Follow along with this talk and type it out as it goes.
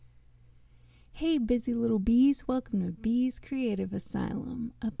Hey, busy little bees, welcome to Bees Creative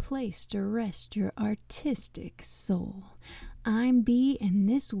Asylum, a place to rest your artistic soul. I'm Bee, and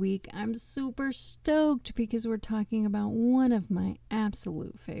this week I'm super stoked because we're talking about one of my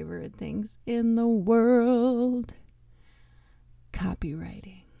absolute favorite things in the world: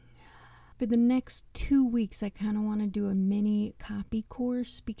 copywriting. For the next 2 weeks, I kind of want to do a mini copy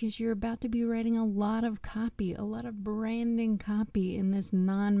course because you're about to be writing a lot of copy, a lot of branding copy in this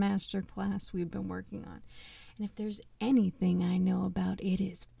non-master class we've been working on. And if there's anything I know about, it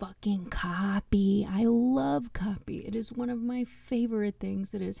is fucking copy. I love copy. It is one of my favorite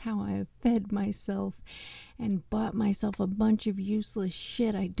things. It is how I have fed myself and bought myself a bunch of useless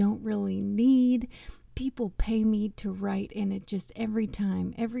shit I don't really need. People pay me to write, and it just every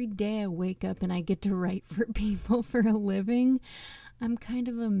day I wake up and I get to write for people for a living, I'm kind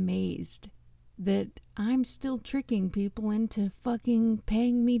of amazed that I'm still tricking people into fucking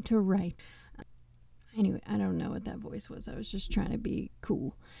paying me to write. Anyway, I don't know what that voice was. I was just trying to be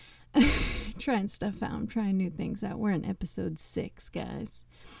cool. Trying stuff out. I'm trying new things out. We're in episode 6, guys.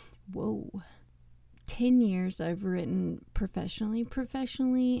 Whoa. 10 years I've written professionally,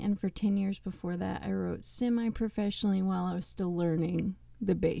 and for 10 years before that I wrote semi-professionally while I was still learning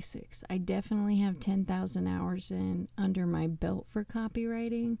the basics. I definitely have 10,000 hours under my belt for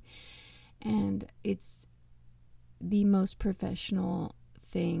copywriting, and it's the most professional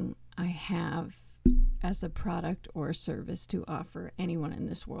thing I have as a product or a service to offer anyone in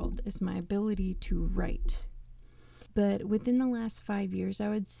this world, is my ability to write. But within the last 5 years, I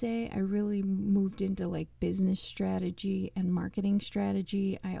would say I really moved into like business strategy and marketing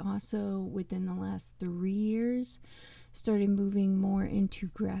strategy. I also, within the last 3 years, started moving more into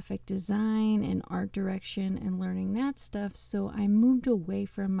graphic design and art direction and learning that stuff. So I moved away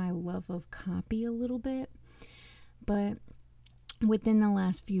from my love of copy a little bit. But within the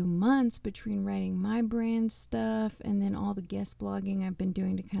last few months, between writing my brand stuff and then all the guest blogging I've been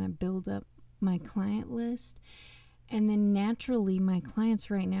doing to kind of build up my client list, and then naturally, my clients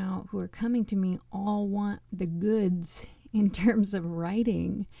right now who are coming to me all want the goods in terms of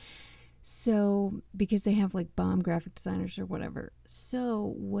writing. So, because they have like bomb graphic designers or whatever.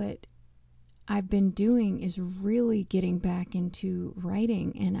 So, what I've been doing is really getting back into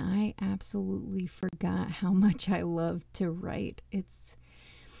writing. And I absolutely forgot how much I love to write. It's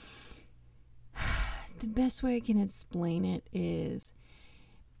the best way I can explain it is,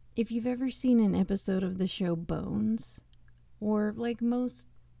 if you've ever seen an episode of the show Bones, or like most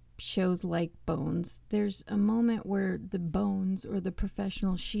shows like Bones, there's a moment where the Bones, or the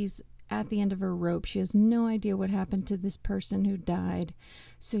professional, she's at the end of her rope. She has no idea what happened to this person who died.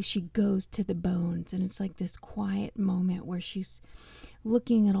 So she goes to the bones, and it's like this quiet moment where she's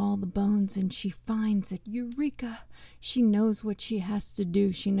looking at all the bones and she finds it. Eureka! She knows what she has to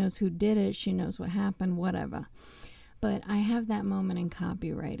do. She knows who did it. She knows what happened, whatever. But I have that moment in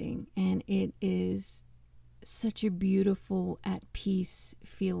copywriting, and it is such a beautiful, at peace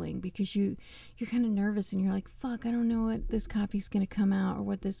feeling, because you're kind of nervous and you're like, fuck, I don't know what this copy's going to come out or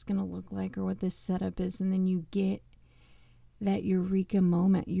what this is going to look like or what this setup is. And then you get that eureka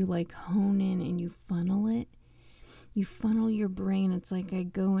moment. You like hone in and you funnel it. You funnel your brain. It's like I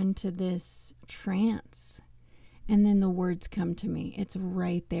go into this trance. And then the words come to me. It's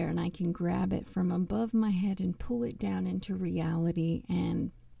right there, and I can grab it from above my head and pull it down into reality.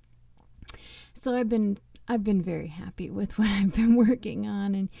 And so I've been very happy with what I've been working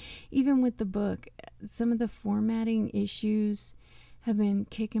on. And even with the book, some of the formatting issues have been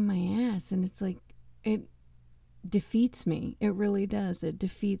kicking my ass, and it's like it defeats me. It really does. It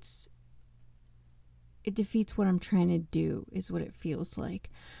defeats what I'm trying to do, is what it feels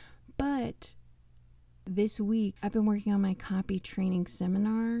like. But this week, I've been working on my copy training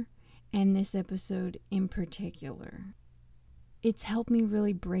seminar, and this episode in particular. It's helped me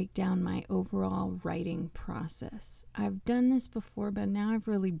really break down my overall writing process. I've done this before, but now I've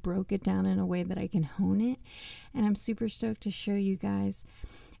really broke it down in a way that I can hone it, and I'm super stoked to show you guys.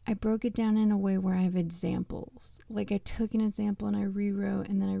 I broke it down in a way where I have examples. Like I took an example and I rewrote,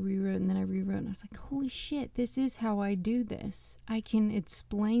 and then I rewrote, and then I rewrote, and I was like, holy shit, this is how I do this. I can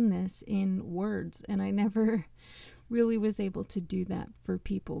explain this in words, and I never really was able to do that for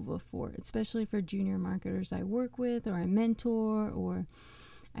people before, especially for junior marketers I work with, or I mentor, or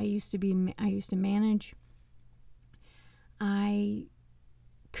I used to manage. I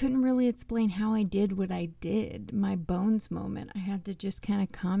couldn't really explain how I did what I did. My bones moment, I had to just kind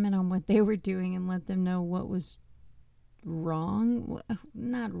of comment on what they were doing and let them know what was wrong.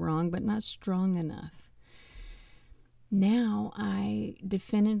 Not wrong, but not strong enough. now I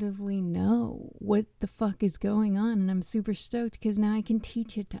definitively know what the fuck is going on, and I'm super stoked because now I can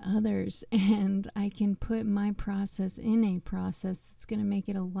teach it to others, and I can put my process in a process that's going to make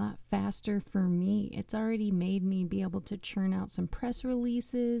it a lot faster for me. It's already made me be able to churn out some press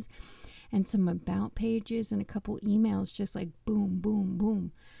releases and some about pages and a couple emails, just like boom, boom,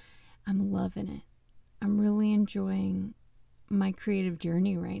 boom. I'm loving it. I'm really enjoying my creative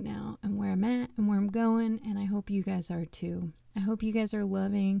journey right now and where I'm at and where I'm going, and I hope you guys are too. I hope you guys are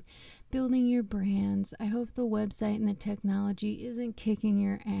loving building your brands. I hope the website and the technology isn't kicking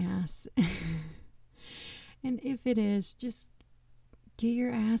your ass. And if it is, just get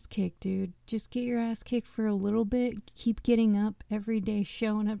your ass kicked, dude. Just get your ass kicked for a little bit. Keep getting up every day,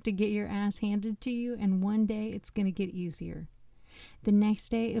 showing up to get your ass handed to you, and one day it's going to get easier. The next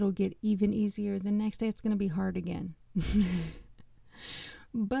day it'll get even easier. The next day it's going to be hard again.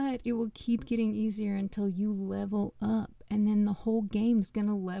 But it will keep getting easier until you level up, and then the whole game's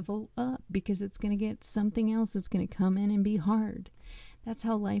gonna level up because it's gonna get something else that's gonna come in and be hard. That's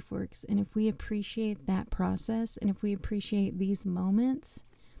how life works. And if we appreciate that process, and if we appreciate these moments,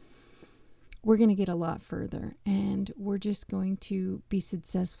 we're gonna get a lot further, and we're just going to be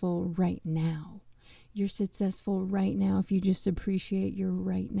successful right now. You're successful right now if you just appreciate your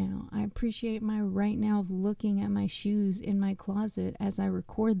right now. I appreciate my right now of looking at my shoes in my closet as I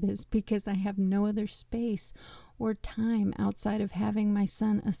record this, because I have no other space or time outside of having my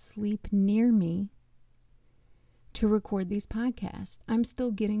son asleep near me to record these podcasts. I'm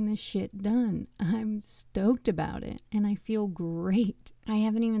still getting this shit done. I'm stoked about it, and I feel great. I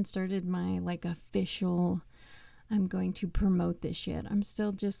haven't even started my official I'm going to promote this shit. I'm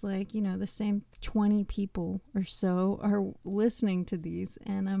still just the same 20 people or so are listening to these,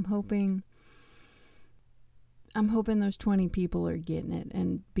 and I'm hoping those 20 people are getting it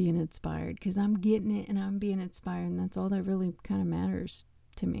and being inspired, because I'm getting it and I'm being inspired, and that's all that really kind of matters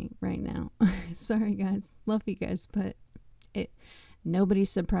to me right now. Sorry guys, love you guys, but nobody's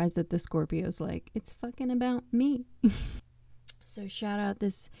surprised that the Scorpio's it's fucking about me. So shout out,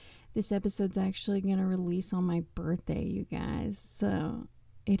 this episode's actually going to release on my birthday, you guys. So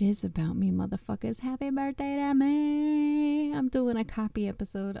it is about me, motherfuckers. Happy birthday to me. I'm doing a copy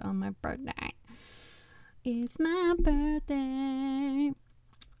episode on my birthday. It's my birthday.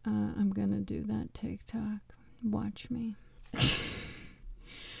 I'm going to do that TikTok. Watch me.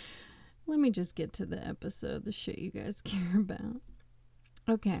 Let me just get to the episode, the shit you guys care about.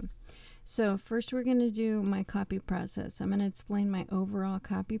 Okay. So first we're going to do my copy process. I'm going to explain my overall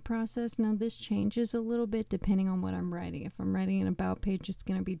copy process. Now this changes a little bit depending on what I'm writing. If I'm writing an about page, it's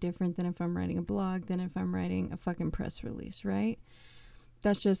going to be different than if I'm writing a blog, than if I'm writing a fucking press release, right?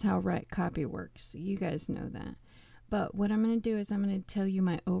 That's just how copy works. You guys know that. But what I'm going to do is I'm going to tell you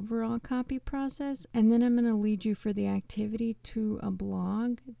my overall copy process, and then I'm going to lead you for the activity to a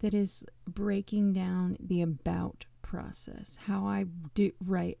blog that is breaking down the about process, how I do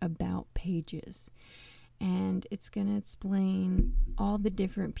write about pages. And it's going to explain all the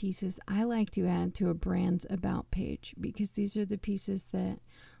different pieces I like to add to a brand's about page, because these are the pieces that,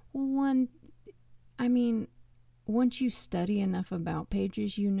 once you study enough about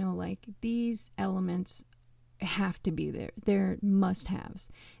pages, you know, these elements have to be there. They're must-haves.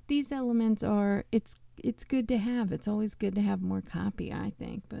 These elements are, it's good to have. It's always good to have more copy, I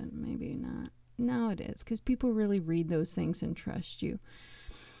think, but maybe not. No, it is, because people really read those things and trust you.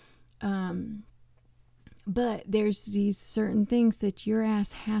 But there's these certain things that your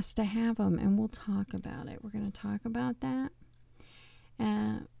ass has to have them, and we'll talk about it. We're going to talk about that.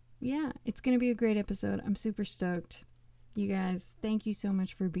 Yeah, it's going to be a great episode. I'm super stoked. You guys, thank you so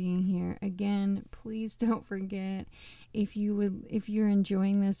much for being here. Again, please don't forget, if you're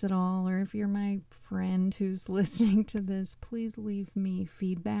enjoying this at all, or if you're my friend who's listening to this, please leave me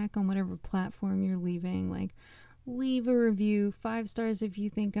feedback on whatever platform you're leaving. Leave a review. 5 stars if you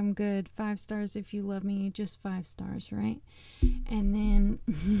think I'm good. 5 stars if you love me. Just 5 stars, right? And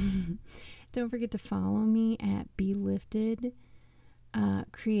then don't forget to follow me at Be Lifted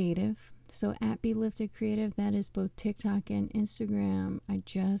Creative. So at Be Lifted Creative, that is both TikTok and Instagram.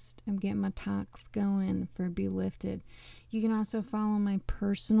 I'm getting my talks going for Be Lifted. You can also follow my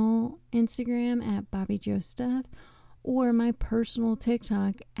personal Instagram at Bobby Joe Stuff, or my personal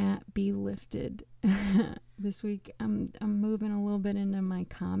TikTok at Be Lifted. This week I'm moving a little bit into my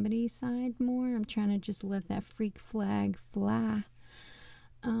comedy side more. I'm trying to just let that freak flag fly.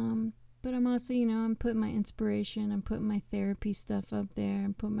 But I'm also, I'm putting my inspiration, I'm putting my therapy stuff up there,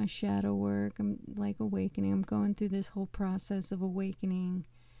 I'm putting my shadow work, I'm awakening. I'm going through this whole process of awakening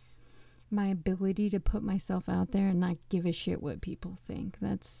my ability to put myself out there and not give a shit what people think.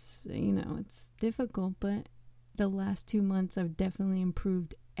 That's, it's difficult, but the last 2 months I've definitely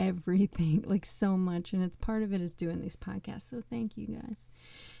improved everything, like so much, and it's part of it is doing these podcasts, so thank you guys.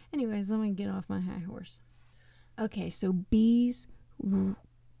 Anyways, let me get off my high horse. Okay, so B's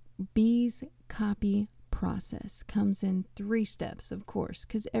copy process comes in 3 steps, of course,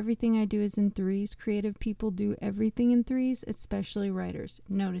 because everything I do is in 3s. Creative people do everything in 3s, especially writers.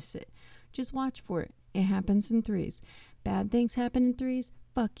 Notice it. Just watch for it. It happens in 3s. Bad things happen in 3s.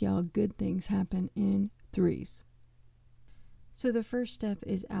 Fuck y'all, good things happen in 3s. So the first step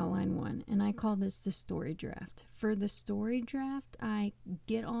is outline 1, and I call this the story draft. For the story draft, I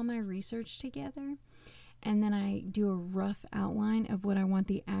get all my research together, and then I do a rough outline of what I want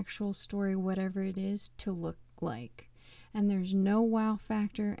the actual story, whatever it is, to look like. And there's no wow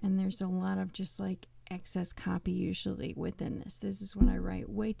factor, and there's a lot of just like excess copy usually within this. This is when I write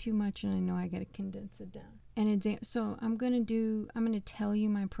way too much and I know I gotta condense it down. So I'm gonna tell you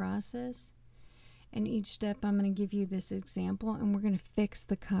my process, and each step I'm gonna give you this example, and we're gonna fix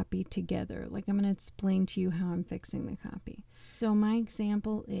the copy together. Like, I'm gonna explain to you how I'm fixing the copy. So my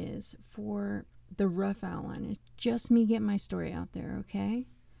example is for the rough outline. It's just me getting my story out there, okay?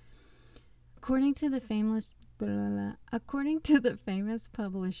 According to the famous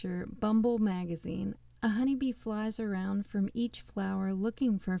publisher Bumble Magazine, a honeybee flies around from each flower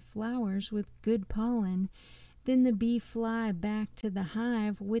looking for flowers with good pollen. Then the bee fly back to the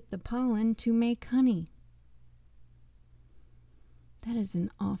hive with the pollen to make honey. That is an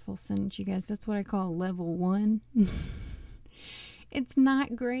awful sentence, you guys. That's what I call level 1. It's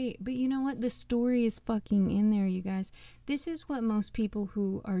not great, but you know what? The story is fucking in there, you guys. This is what most people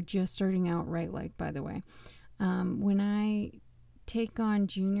who are just starting out write like, by the way. When I take on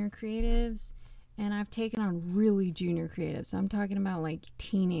junior creatives, and I've taken on really junior creatives, I'm talking about like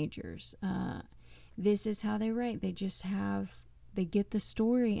teenagers. This is how they write. They get the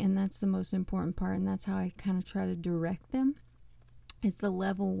story, and that's the most important part, and that's how I kind of try to direct them, is the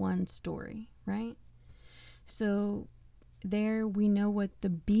level 1 story, right? So there we know what the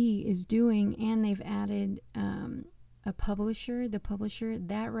bee is doing, and they've added a publisher. The publisher,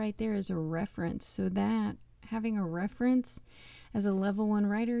 that right there is a reference. So that, having a reference as a level 1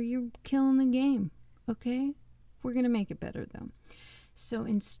 writer, you're killing the game, okay? We're going to make it better, though. So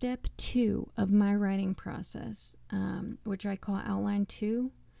in step 2 of my writing process, which I call outline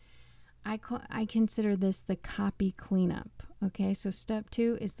 2, I consider this the copy cleanup, okay? So step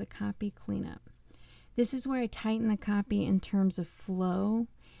 2 is the copy cleanup. This is where I tighten the copy in terms of flow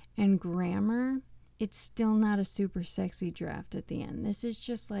and grammar. It's still not a super sexy draft at the end. This is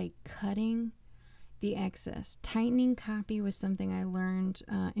just like cutting the excess. Tightening copy was something I learned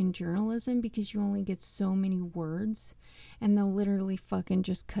in journalism, because you only get so many words, and they'll literally fucking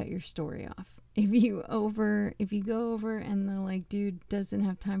just cut your story off. If you go over and the like dude doesn't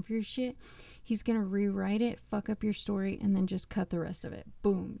have time for your shit, he's gonna rewrite it, fuck up your story, and then just cut the rest of it.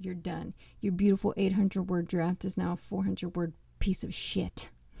 Boom, you're done. Your beautiful 800-word draft is now a 400-word piece of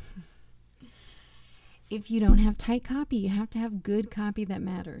shit. If you don't have tight copy, you have to have good copy that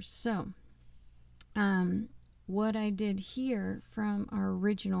matters. So what I did here from our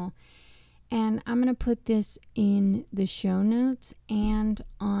original, and I'm going to put this in the show notes and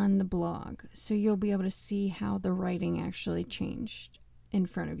on the blog, so you'll be able to see how the writing actually changed in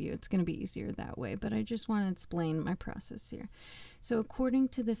front of you. It's going to be easier that way, but I just want to explain my process here. So according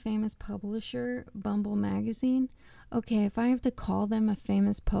to the famous publisher, Bumble Magazine, okay, if I have to call them a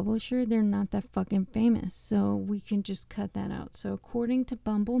famous publisher, they're not that fucking famous, so we can just cut that out. So according to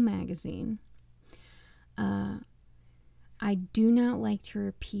Bumble Magazine, I do not like to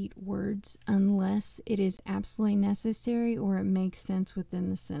repeat words unless it is absolutely necessary or it makes sense within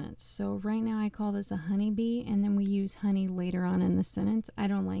the sentence. So right now I call this a honeybee, and then we use honey later on in the sentence. I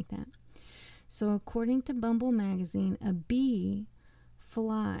don't like that. So according to Bumble Magazine, a bee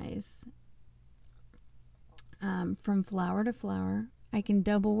flies from flower to flower. I can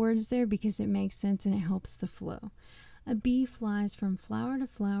double words there because it makes sense and it helps the flow. A bee flies from flower to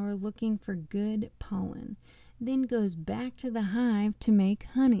flower looking for good pollen, then goes back to the hive to make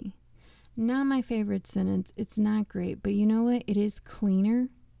honey. Not my favorite sentence. It's not great, but you know what? It is cleaner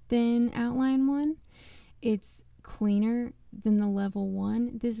than outline 1. It's cleaner than the level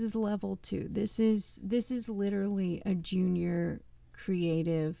 1. This is level 2. This is literally a junior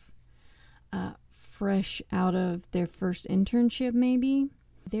creative, fresh out of their first internship maybe.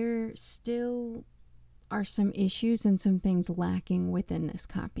 There still are some issues and some things lacking within this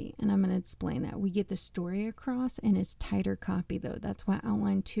copy, and I'm going to explain that. We get the story across, and it's tighter copy though. That's what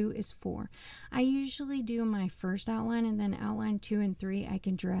outline 2 is for. I usually do my first outline, and then outline 2 and 3 I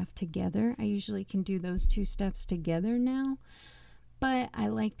can draft together. I usually can do those 2 steps together now, but I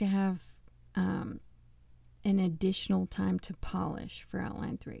like to have an additional time to polish for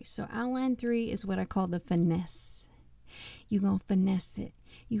outline 3. So outline 3 is what I call the finesse. You're going to finesse it.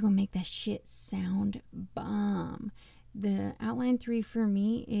 You're going to make that shit sound bomb. The outline 3 for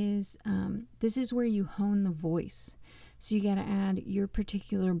me is, this is where you hone the voice. So you got to add your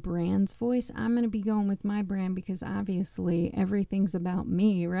particular brand's voice. I'm going to be going with my brand because obviously everything's about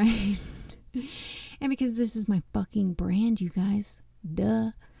me, right? And because this is my fucking brand, you guys.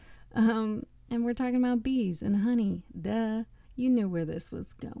 Duh. And we're talking about bees and honey. Duh. You knew where this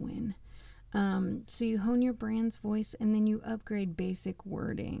was going. So you hone your brand's voice and then you upgrade basic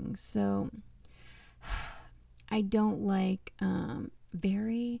wording. So I don't like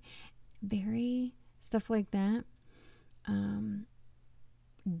very stuff like that.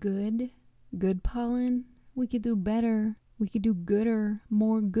 Good pollen. We could do better. We could do gooder,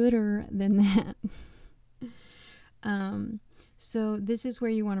 more gooder than that. So this is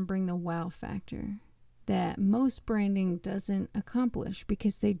where you want to bring the wow factor that most branding doesn't accomplish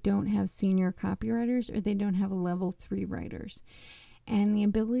because they don't have senior copywriters or they don't have level 3 writers. And the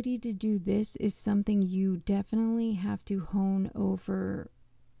ability to do this is something you definitely have to hone over.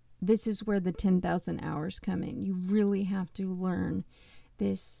 This is where the 10,000 hours come in. You really have to learn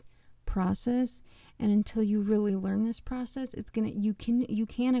this process. And until you really learn this process, you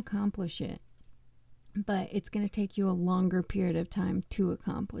can accomplish it. But it's going to take you a longer period of time to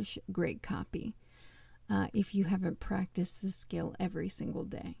accomplish great copy if you haven't practiced the skill every single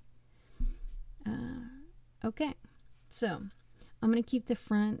day. Okay, so I'm going to keep the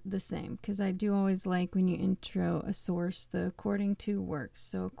front the same because I do always like when you intro a source, the according to works.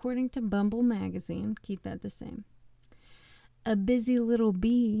 So according to Bumble Magazine, keep that the same. A busy little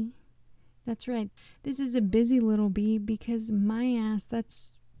bee. That's right. This is a busy little bee because my ass,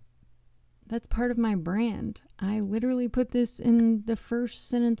 that's part of my brand. I literally put this in the first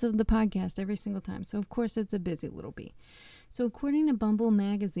sentence of the podcast every single time. So, of course, it's a busy little bee. So, according to Bumble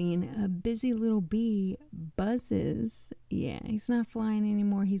Magazine, a busy little bee buzzes. Yeah, he's not flying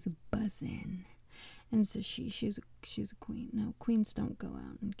anymore. He's buzzing. And it's a she. She's a queen. No, queens don't go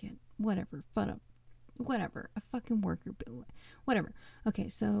out and get whatever. Whatever. A fucking worker. Whatever. Okay,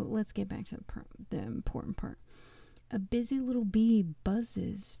 so let's get back to the important part. A busy little bee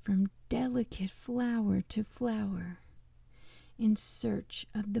buzzes from delicate flower to flower in search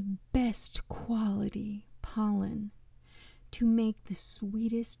of the best quality pollen to make the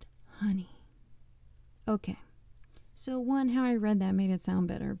sweetest honey. Okay, so one, how I read that made it sound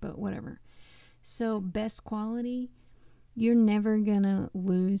better, but whatever. So best quality, you're never gonna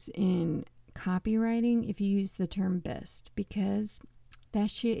lose in copywriting if you use the term best because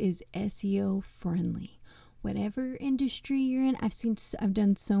that shit is SEO friendly. Whatever industry you're in, I've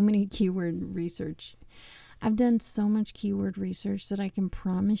done so many keyword research. I've done so much keyword research that I can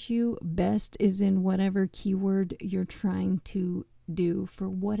promise you best is in whatever keyword you're trying to do for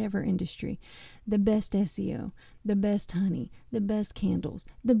whatever industry. The best SEO, the best honey, the best candles,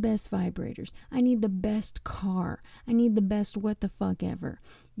 the best vibrators. I need the best car. I need the best what the fuck ever.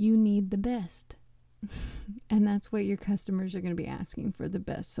 You need the best. And that's what your customers are going to be asking for, the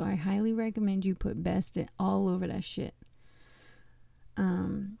best. So I highly recommend you put best all over that shit.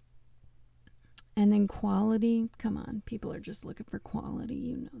 And then quality, come on, people are just looking for quality,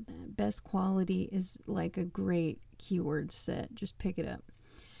 you know that. Best quality is like a great keyword set. Just pick it up.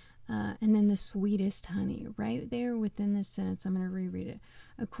 And then the sweetest honey, right there within this sentence, I'm going to reread it.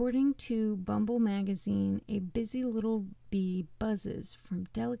 According to Bumble Magazine, a busy little bee buzzes from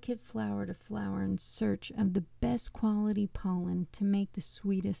delicate flower to flower in search of the best quality pollen to make the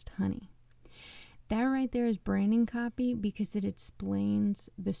sweetest honey. That right there is branding copy because it explains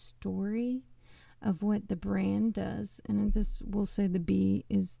the story of what the brand does. And this will say the bee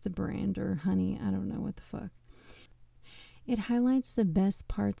is the brand or honey. I don't know what the fuck. It highlights the best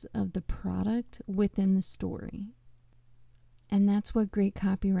parts of the product within the story. And that's what great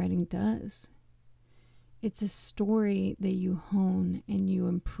copywriting does. It's a story that you hone and you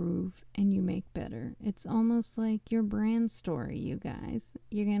improve and you make better. It's almost like your brand story, you guys.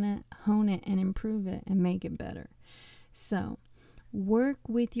 You're going to hone it and improve it and make it better. So, work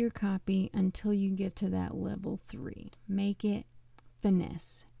with your copy until you get to that level 3. Make it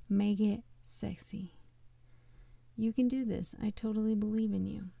finesse. Make it sexy. You can do this. I totally believe in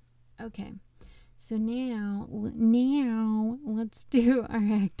you. Okay. So now let's do our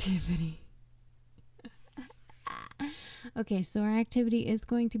activity. Okay, so our activity is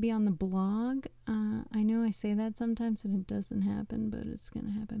going to be on the blog. I know I say that sometimes and it doesn't happen, but it's going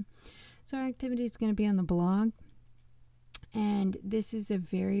to happen. So our activity is going to be on the blog. And this is a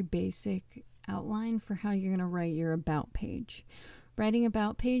very basic outline for how you're going to write your about page. Writing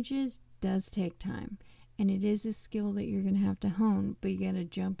about pages does take time. And it is a skill that you're going to have to hone, but you got to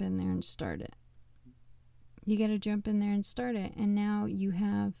jump in there and start it. You got to jump in there and start it. And now you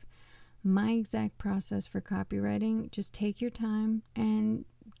have my exact process for copywriting. Just take your time and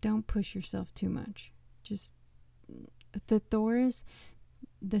don't push yourself too much. Just the thesaurus,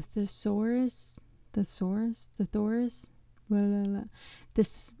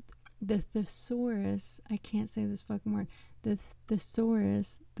 I can't say this fucking word. The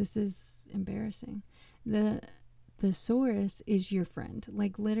thesaurus, this is embarrassing. The thesaurus is your friend.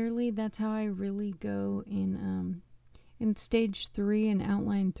 Like literally, that's how I really go in stage 3 and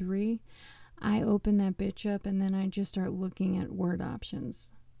outline 3. I open that bitch up and then I just start looking at word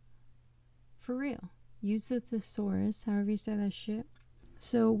options. For real. Use the thesaurus, however you say that shit.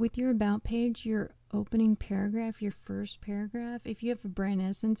 So with your about page, your opening paragraph, your first paragraph, if you have a brand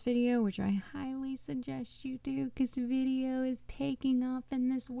essence video, which I highly suggest you do because video is taking off in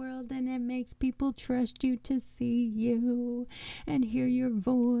this world and it makes people trust you to see you and hear your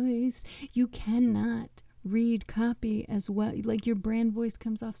voice. You cannot read copy as well. Like your brand voice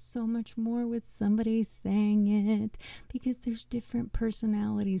comes off so much more with somebody saying it because there's different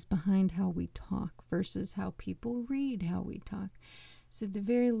personalities behind how we talk versus how people read how we talk. So at the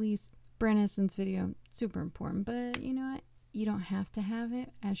very least, brand essence video, super important. But you know what? You don't have to have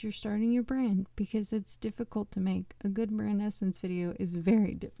it as you're starting your brand because it's difficult to make. A good brand essence video is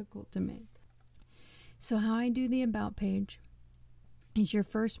very difficult to make. So how I do the about page is your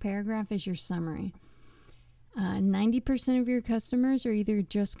first paragraph is your summary. 90% of your customers are either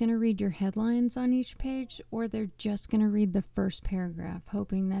just going to read your headlines on each page or they're just going to read the first paragraph,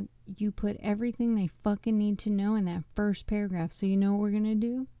 hoping that you put everything they fucking need to know in that first paragraph. So you know what we're going to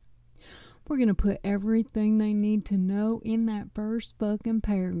do? We're going to put everything they need to know in that first fucking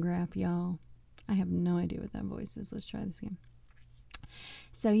paragraph, y'all. I have no idea what that voice is. Let's try this again.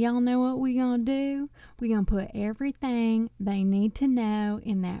 So y'all know what we gonna do? We gonna put everything they need to know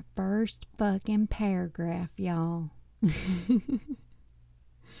in that first fucking paragraph, y'all. I'm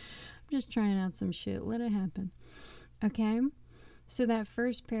just trying out some shit. Let it happen. Okay? So that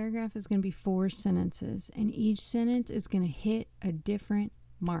first paragraph is gonna be 4 sentences, and each sentence is gonna hit a different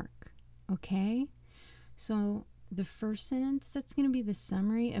mark. Okay? So the first sentence, that's going to be the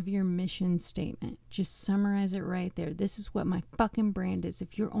summary of your mission statement. Just summarize it right there. This is what my fucking brand is.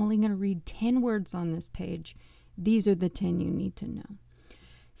 If you're only going to read 10 words on this page, these are the 10 you need to know.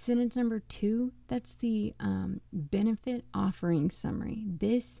 Sentence number 2, that's the benefit offering summary.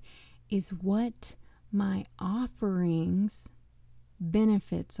 This is what my offerings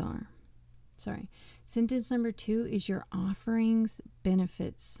benefits are. Sentence number 2 is your offerings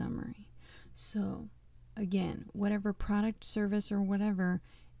benefits summary. So again, whatever product, service, or whatever,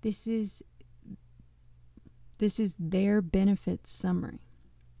 this is their benefits summary.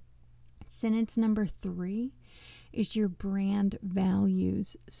 Sentence number 3 is your brand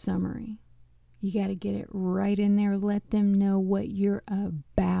values summary. You got to get it right in there. Let them know what you're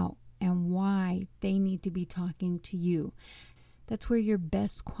about and why they need to be talking to you. That's where your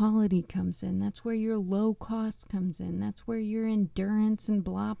best quality comes in. That's where your low cost comes in. That's where your endurance and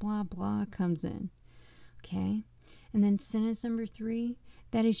blah, blah, blah comes in. Okay? And then sentence number 3,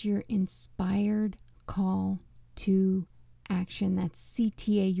 that is your inspired call to action. That's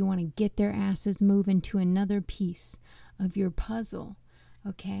CTA. You want to get their asses moving to another piece of your puzzle.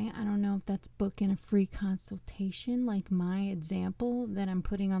 Okay? I don't know if that's booking a free consultation like my example that I'm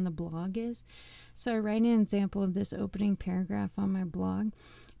putting on the blog is. So I write an example of this opening paragraph on my blog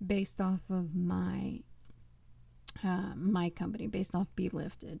based off of my company, based off Be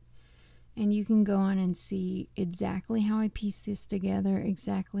Lifted. And you can go on and see exactly how I piece this together,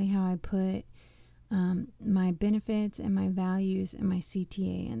 exactly how I put my benefits and my values and my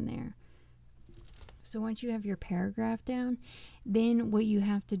CTA in there. So once you have your paragraph down, then what you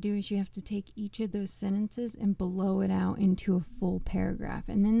have to do is you have to take each of those sentences and blow it out into a full paragraph.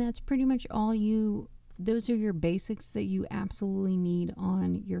 And then that's pretty much all those are your basics that you absolutely need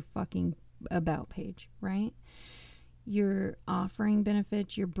on your fucking about page, right? Your offering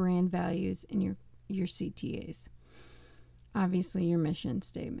benefits, your brand values, and your CTAs. Obviously, your mission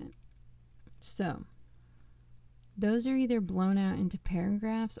statement. So, those are either blown out into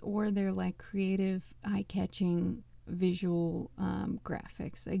paragraphs or they're like creative, eye-catching visual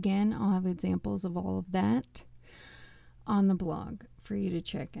graphics. Again, I'll have examples of all of that on the blog for you to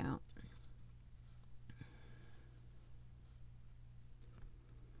check out.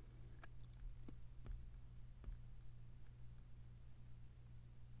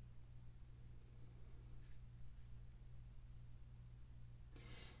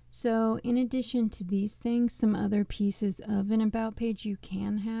 So in addition to these things, some other pieces of an about page you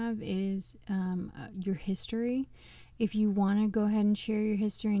can have is your history. If you want to go ahead and share your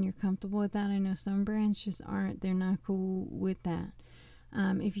history and you're comfortable with that, I know some brands just aren't. They're not cool with that.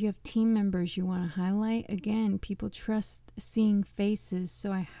 If you have team members you want to highlight, again, people trust seeing faces,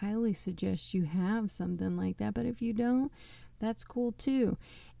 so I highly suggest you have something like that. But if you don't, that's cool too.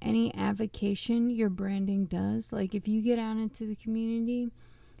 Any avocation your branding does, like if you get out into the community,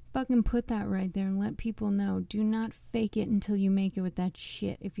 fucking put that right there and let people know. Do not fake it until you make it with that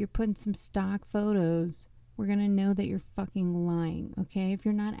shit. If you're putting some stock photos, we're going to know that you're fucking lying, okay? If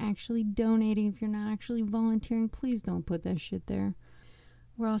you're not actually donating, if you're not actually volunteering, please don't put that shit there.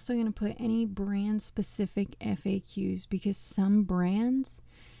 We're also going to put any brand-specific FAQs because some brands,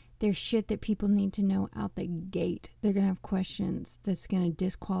 there's shit that people need to know out the gate. They're going to have questions that's going to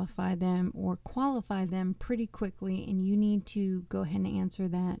disqualify them or qualify them pretty quickly, and you need to go ahead and answer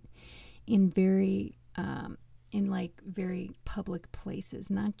that in very public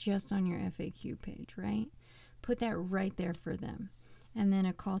places, not just on your FAQ page, right? Put that right there for them. And then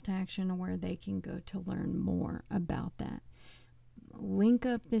a call to action where they can go to learn more about that. Link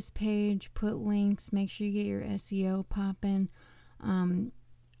up this page, put links, make sure you get your SEO popping,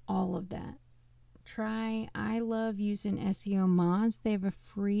 all of that. I love using SEO Moz. They have a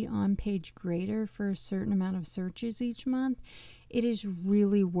free on-page grader for a certain amount of searches each month. It is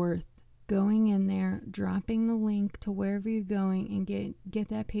really worth going in there, dropping the link to wherever you're going and get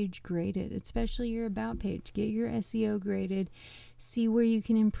that page graded, especially your about page. Get your SEO graded, see where you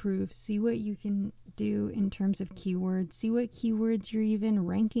can improve, see what you can do in terms of keywords, see what keywords you're even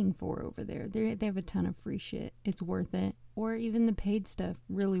ranking for over there. They have a ton of free shit. It's worth it. Or even the paid stuff,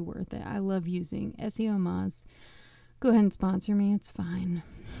 really worth it. I love using SEO Moz. Go ahead and sponsor me. It's fine.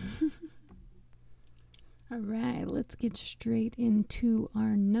 All right, let's get straight into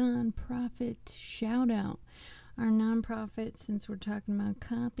our nonprofit shout out. Our nonprofit, since we're talking about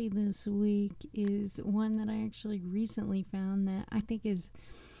copy this week, is one that I actually recently found that I think is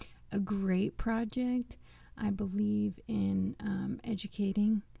a great project. I believe in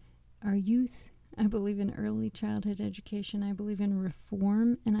educating our youth. I believe in early childhood education. I believe in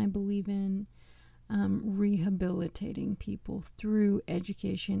reform, and I believe in rehabilitating people through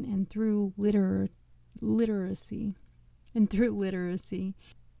education and through literacy.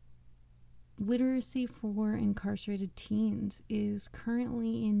 Literacy for incarcerated teens is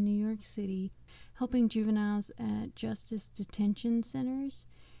currently in New York City helping juveniles at justice detention centers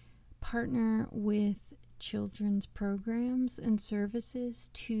partner with children's programs and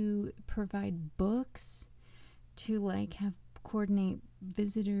services to provide books, to coordinate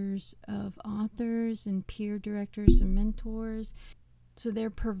visitors of authors and peer directors and mentors. So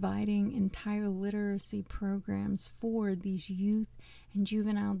they're providing entire literacy programs for these youth and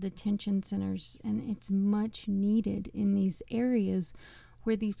juvenile detention centers, and it's much needed in these areas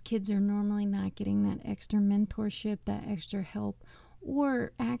where these kids are normally not getting that extra mentorship, that extra help,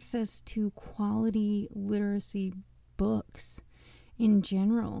 or access to quality literacy books in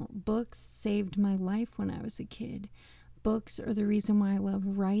general. Books saved my life when I was a kid. Books are the reason why I love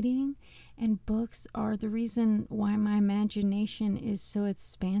writing, and books are the reason why my imagination is so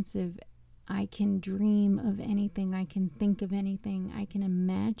expansive. I can dream of anything, I can think of anything, I can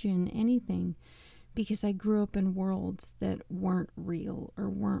imagine anything, because I grew up in worlds that weren't real or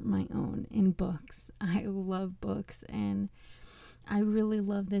weren't my own in books. I love books, and I really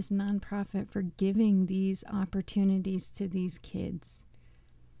love this nonprofit for giving these opportunities to these kids.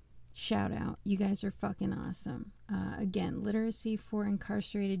 Shout out. You guys are fucking awesome. Again, literacy for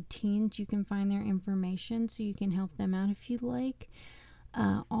incarcerated teens. You can find their information so you can help them out if you'd like.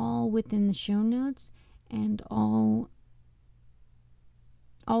 All within the show notes, and all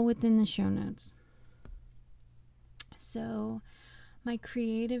within the show notes. So my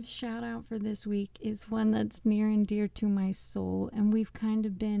creative shout out for this week is one that's near and dear to my soul, and we've kind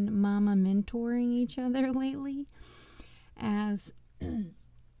of been mama mentoring each other lately as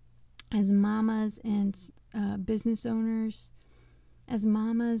mamas and business owners. As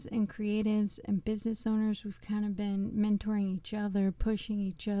mamas and creatives and business owners, we've kind of been mentoring each other, pushing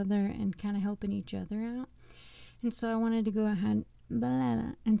each other, and kind of helping each other out. And so I wanted to go ahead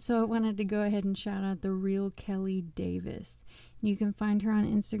and shout out the real Kelly Davis. You can find her on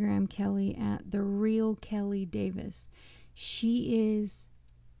Instagram, Kelly, at the real Kelly Davis. She is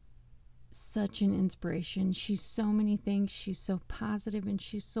such an inspiration. She's so many things. She's so positive, and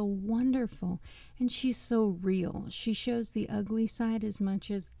she's so wonderful, and she's so real. She shows the ugly side as much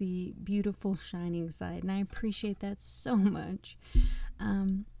as the beautiful shining side, and I appreciate that so much.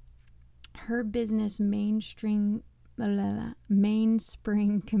 Her business, Mainstream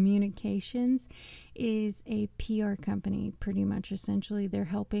Mainspring Communications is a PR company, pretty much. Essentially, they're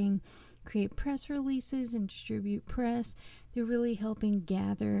helping create press releases and distribute press. They're really helping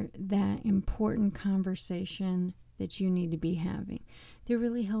gather that important conversation that you need to be having. They're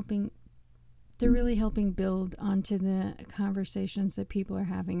really helping build onto the conversations that people are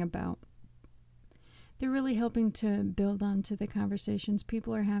having about. They're really helping to build onto the conversations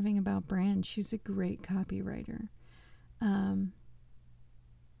people are having about brands. She's a great copywriter.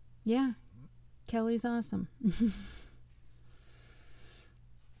 Yeah, Kelly's awesome.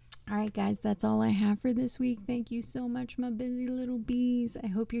 All right, guys, that's all I have for this week. Thank you so much, my busy little bees. I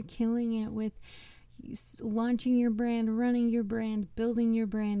hope you're killing it with launching your brand, running your brand, building your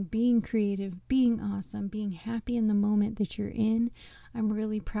brand, being creative, being awesome, being happy in the moment that you're in. I'm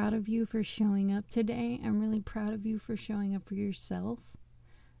really proud of you for showing up today. I'm really proud of you for showing up for yourself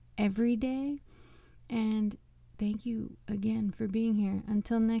every day. And thank you again for being here.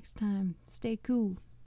 Until next time, stay cool.